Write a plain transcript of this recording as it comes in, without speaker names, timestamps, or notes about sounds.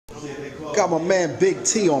Got my man Big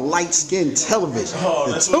T on Lightskin television.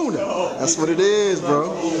 The TUNA. That's what it is,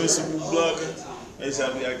 bro. They just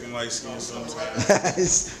have me acting light skin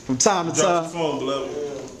sometimes. From time to time. Drop the phone, beloved.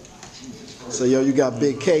 So yo, you got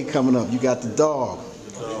Big K coming up. You got the dog.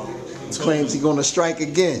 He claims he's gonna strike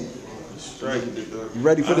again. Strike. You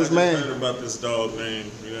ready for this man? I heard about this dog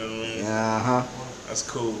name. You know what I mean? Uh-huh. That's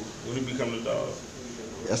cool. When he become the dog?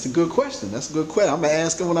 That's a good question. That's a good question. I'm gonna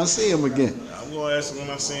ask him when I see him again. I'm gonna ask him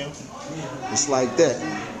when I see him. It's like that.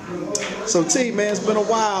 So T, man, it's been a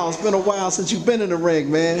while. It's been a while since you've been in the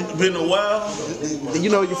ring, man. Been a while. You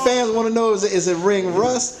know, your fans want to know, is it ring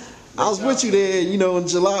rust? I was with you there, you know, in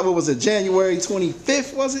July. What was it? January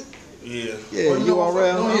 25th, was it? Yeah. Yeah, you all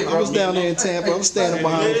around? I was down there in Tampa. I was standing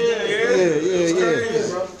behind you.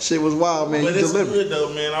 Yeah. Shit was wild, man. But you it's delivered. good though,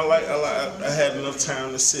 man. I had enough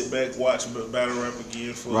time to sit back, watch battle rap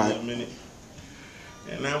again for a little minute,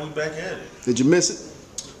 and now we back at it. Did you miss it?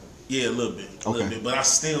 Yeah, a little bit, but I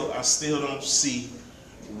still don't see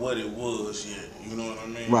what it was yet. You know what I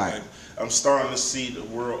mean? Right. Like, I'm starting to see the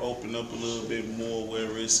world open up a little bit more,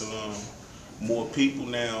 where it's more people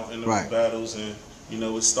now in the battles, and you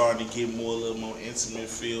know it's starting to get a little more intimate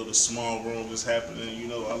feel. The small room is happening. You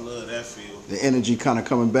know, I love that feel. The energy kind of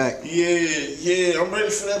coming back. Yeah. I'm ready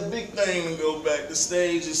for that big thing to go back. The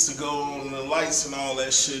stage is to go on, the lights and all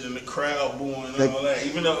that shit, and the crowd booing and all that.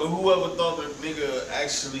 Even though whoever thought that nigga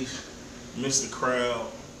actually missed the crowd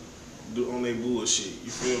on their bullshit.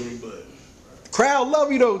 You feel me? But crowd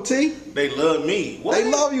love you though, T. They love me. What? They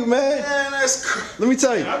love you, man. Man, that's crazy. Let me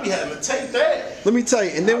tell you. I be having to take that. Let me tell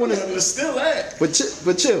you. And then when it's still that. But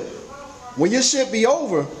chill. When your shit be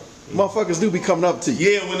over, motherfuckers do be coming up to you.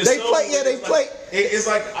 Yeah, when it's they play. over, Yeah, they play. It's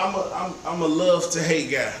like I'm a love to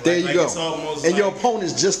hate guy. There you go. It's almost and your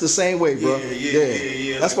opponent's just the same way, bro.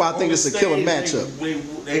 Yeah. That's why I think it's a killer matchup.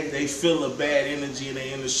 They feel a bad energy and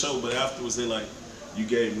they end the show, but afterwards they like, you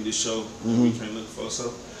gave me the show we can't look for.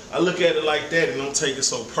 So I look at it like that and don't take it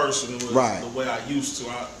so personal the way I used to.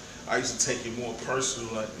 I used to take it more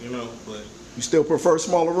personal, like, you know, but you still prefer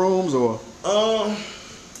smaller rooms or?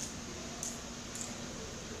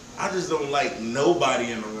 I just don't like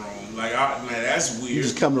nobody in the room. Like, man, that's weird. You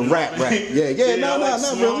just come to rap. Yeah. No, not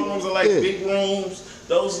small really. Rooms are like big rooms.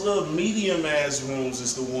 Those little medium ass rooms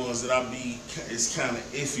is the ones that it's kind of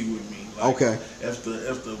iffy with me. Like, if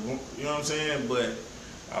the, you know what I'm saying? But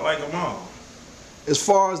I like them all. As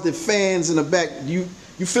far as the fans in the back, you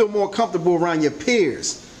feel more comfortable around your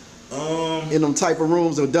peers in them type of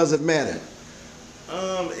rooms, or does it matter?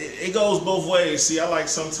 It goes both ways. See, I like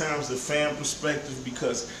sometimes the fan perspective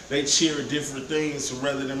because they cheer different things, so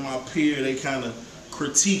rather than my peer, they kind of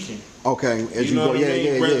critiquing. Okay, as you know go, what I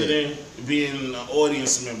mean? Rather than being an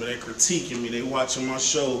audience member, they're critiquing me. They watching my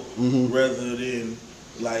show rather than,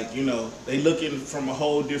 like, you know, they looking from a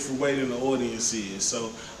whole different way than the audience is.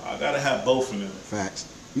 So I gotta have both of them. Facts.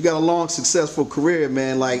 You got a long, successful career,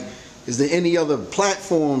 man. Like, is there any other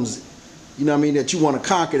platforms, you know what I mean, that you want to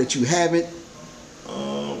conquer that you haven't?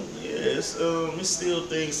 It's still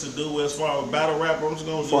things to do. As far as battle rap, I'm just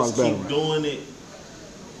gonna keep doing it.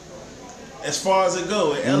 As far as it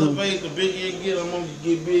go, it elevate, the bigger it get, I'm gonna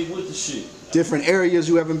get big with the shit. Different areas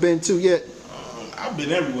you haven't been to yet? I've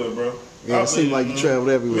been everywhere, bro. Yeah, it seems like you traveled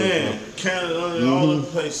everywhere. Man, Canada, all the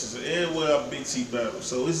places, everywhere I Big T battle.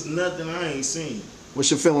 So it's nothing I ain't seen.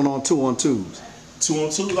 What's your feeling on 2-on-2s?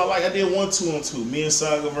 2-on-2s, I did one 2-on-2. Me and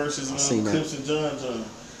Saga versus Clips and John.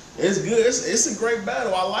 It's good. It's a great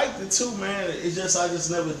battle. I liked it too, man. It's just I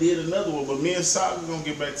just never did another one. But me and Saga gonna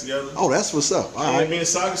get back together. Oh, that's what's up. All right. Me and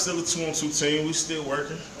Saga still a 2-on-2 team. We still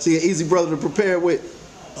working. See, an easy brother to prepare with.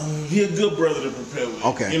 He a good brother to prepare with.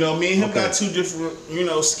 Okay. You know, me and him got two different, you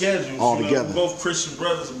know, schedules. All together. We're both Christian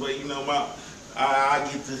brothers, but you know, I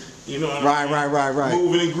get to, you know, right.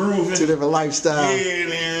 moving and grooving. Two different lifestyles. Yeah,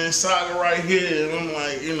 man, Saga right here, and I'm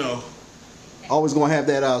like, you know. Always gonna have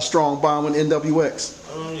that strong bond with NWX.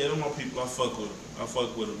 Yeah, them my people. I fuck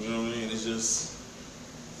with them. You know what I mean? It's just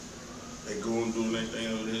they going doing their thing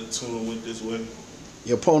over there. TUNA went this way.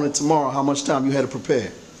 Your opponent tomorrow. How much time you had to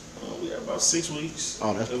prepare? We had about 6 weeks.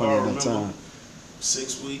 Oh, that's plenty of time.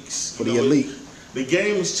 6 weeks for the elite. The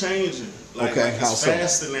game is changing. Like it's how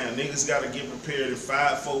faster now. Niggas got to get prepared in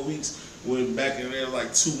 5-4 weeks. When back in there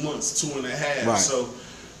like 2 months, 2.5. Right. So,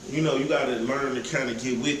 you know, you got to learn to kind of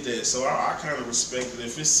get with that. So I kind of respect it.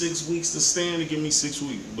 If it's 6 weeks to stand, give me 6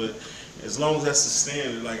 weeks. But as long as that's the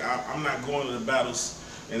standard, like I'm not going to the battles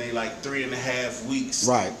and they like 3.5 weeks.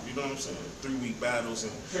 Right. You know what I'm saying? 3-week battles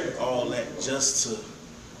and all that just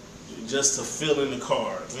to fill in the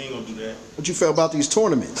card. We ain't gonna do that. What you feel about these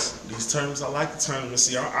tournaments? These tournaments, I like the tournaments.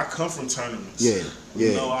 See, I come from tournaments. Yeah.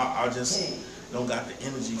 You know, I just don't got the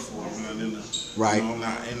energy for it. Right. You know, I'm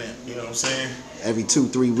not in that. You know what I'm saying? Every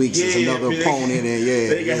 2-3 weeks is another opponent, and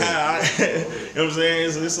they can hire. You know what I'm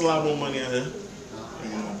saying? It's a lot more money out here. You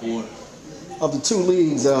know, boy. Of the 2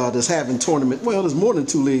 leagues that's having tournament, well, there's more than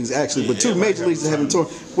 2 leagues actually, but 2 major leagues that having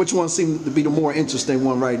tournament. Which one seems to be the more interesting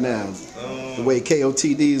one right now? The way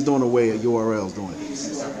KOTD is doing, the way URL is doing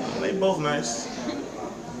it. They both nice.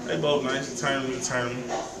 They both nice. Tournament.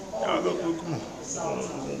 Y'all go through. Come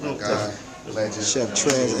on. God, legend. Chef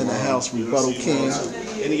Trez in the house, Rebuttal King.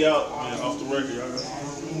 Any y'all off the record, y'all got?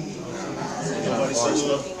 Nobody say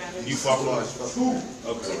stuff. You fuck with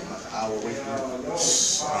okay. Oh,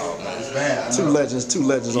 man, it's bad. Two legends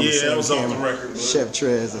on the same that was camera. off the record. Chef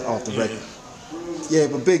Trez is off the record. Yeah,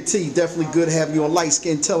 but Big T, definitely good having you on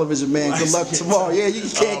Lightskin Television, man. Good luck tomorrow. Yeah, you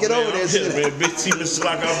can't get over that shit. Man, Big T looks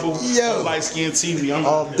like I boo Lightskin TV.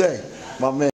 All day, my man.